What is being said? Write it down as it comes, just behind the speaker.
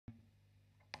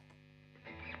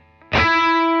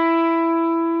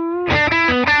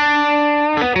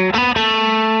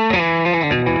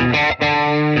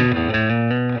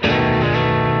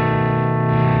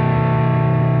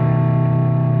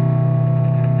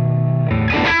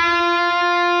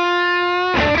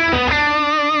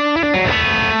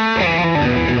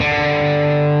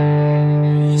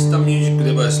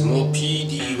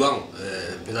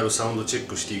サウンドチェッ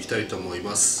クしていきたいと思い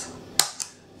ます。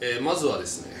まずはで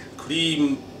すね、クリ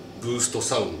ーンブースト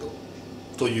サウンド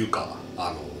というか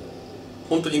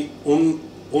本当に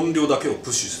音量だけをプ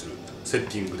ッシュするセッ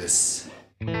ティングです。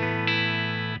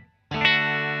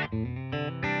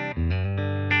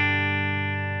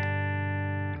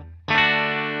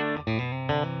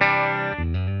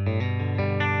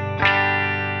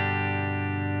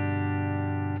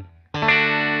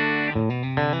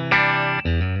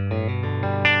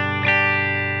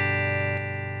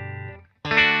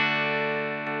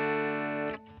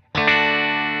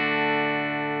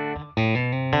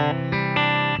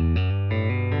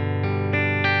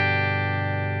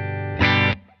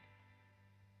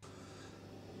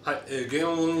はい、原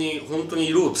音に本当に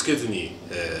色をつけずに、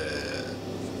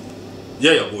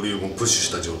ややボリュームをプッシュ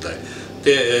した状態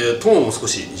で、トーンを少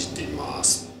しいじってみま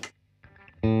す。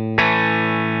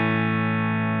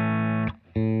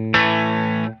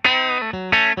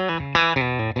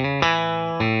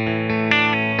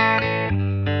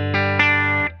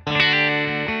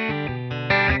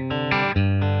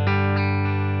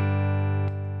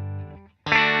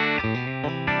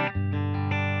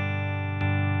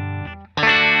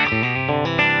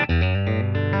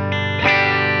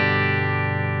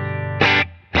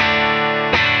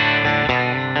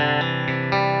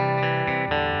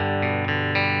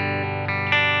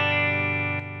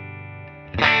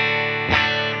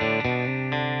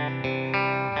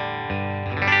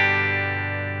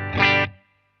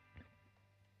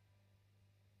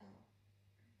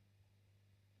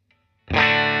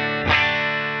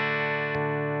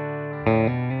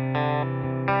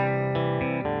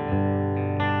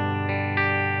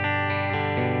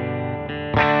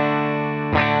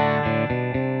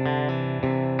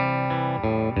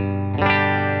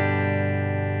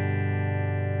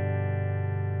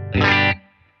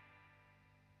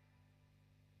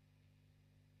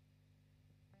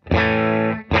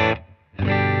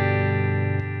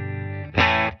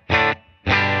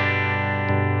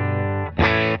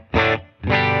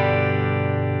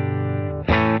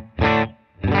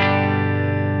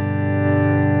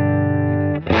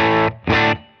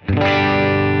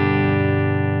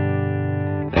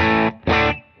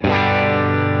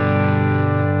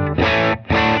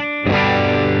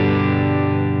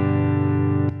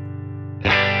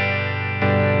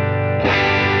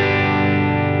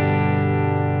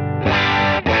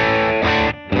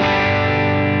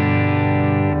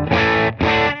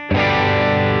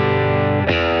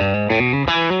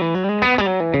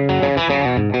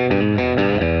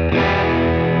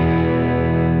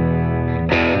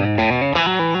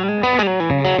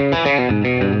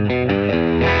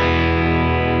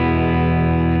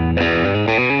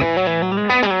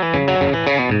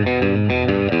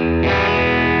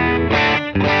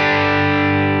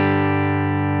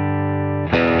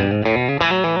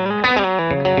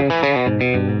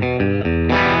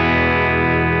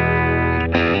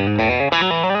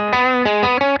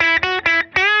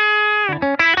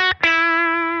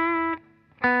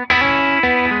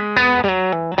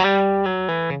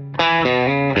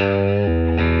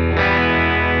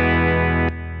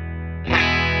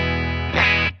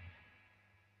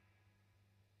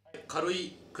軽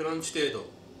いクランチ程度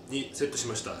にセットし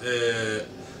ました。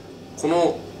こ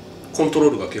のコントロ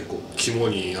ールが結構肝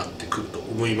になってくると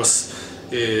思いま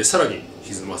す。さらに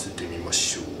歪ませてみま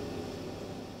しょう。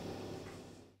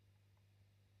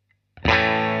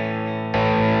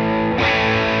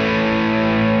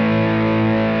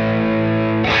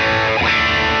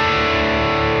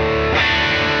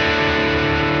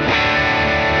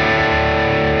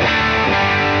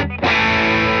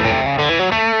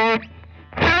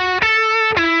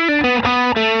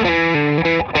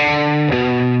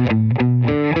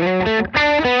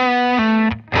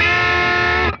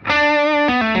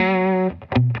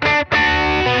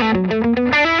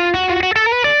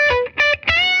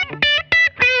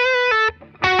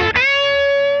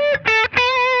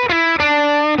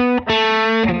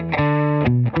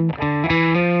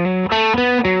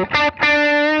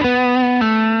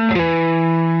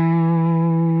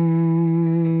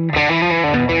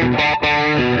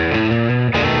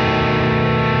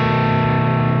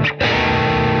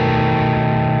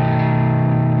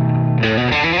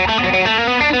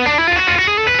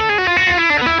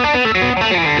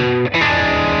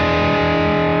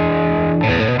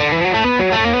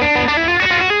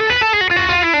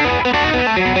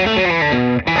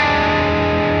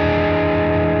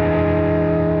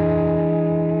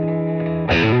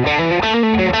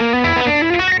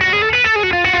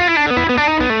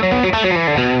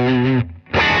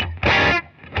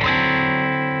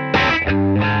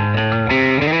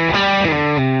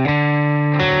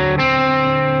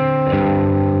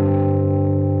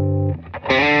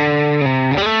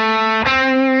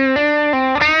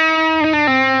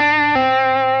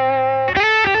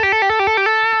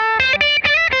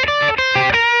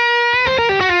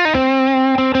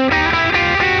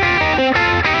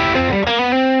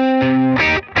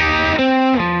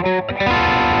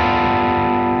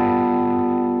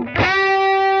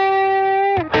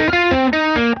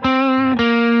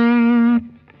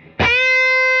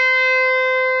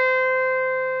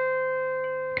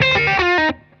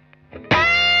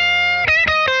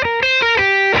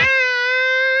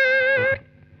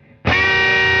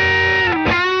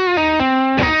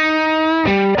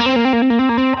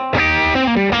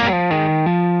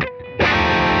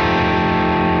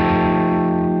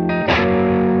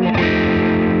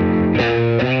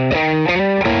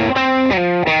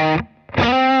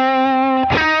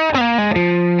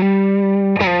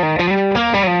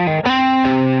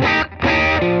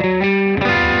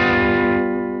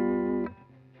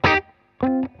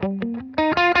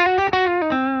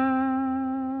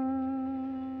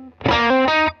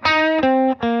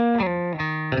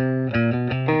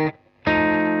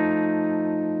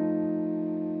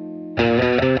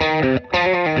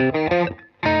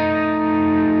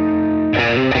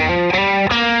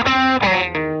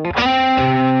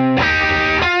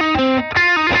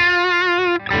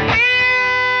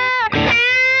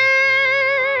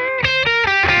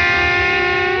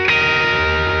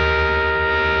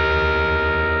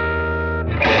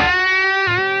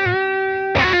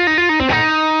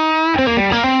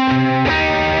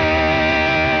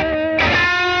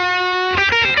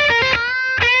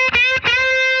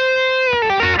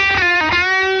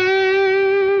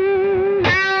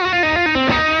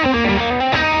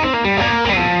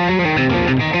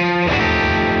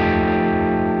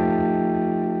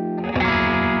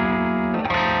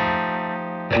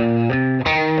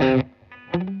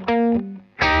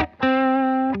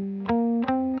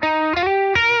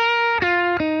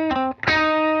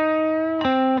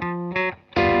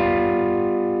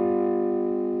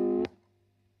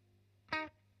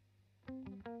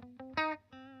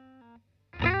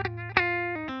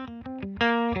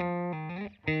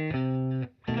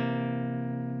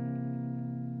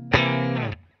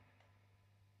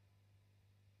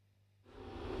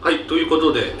はい、というこ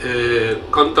とで、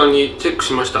簡単にチェック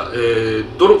しました。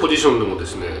どのポジションでもで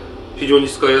すね、非常に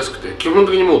使いやすくて、基本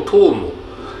的にもうトーンも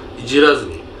いじらず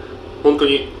に、本当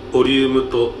にボリューム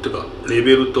と、てかレ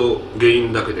ベルとゲイ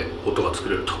ンだけで音が作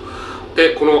れると。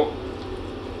で、この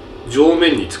上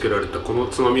面につけられたこの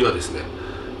つまみがですね、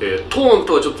トーン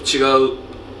とはちょっと違う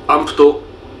アンプと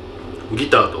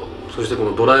ギターと、そしてこ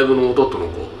のドライブの音との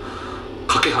こう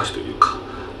架け橋というか、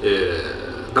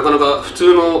なかなか普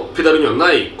通のペダルには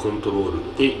ないコントロー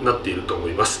ルになっていると思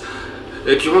います。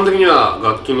基本的には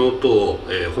楽器の音を、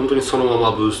本当にそのま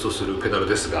まブーストするペダル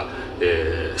ですが、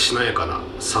しなやかな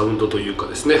サウンドというか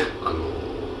ですね、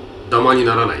ダマに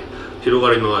ならない広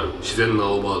がりのある自然な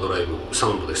オーバードライブサ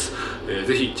ウンドです。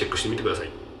ぜひチェックしてみてくださ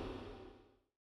い。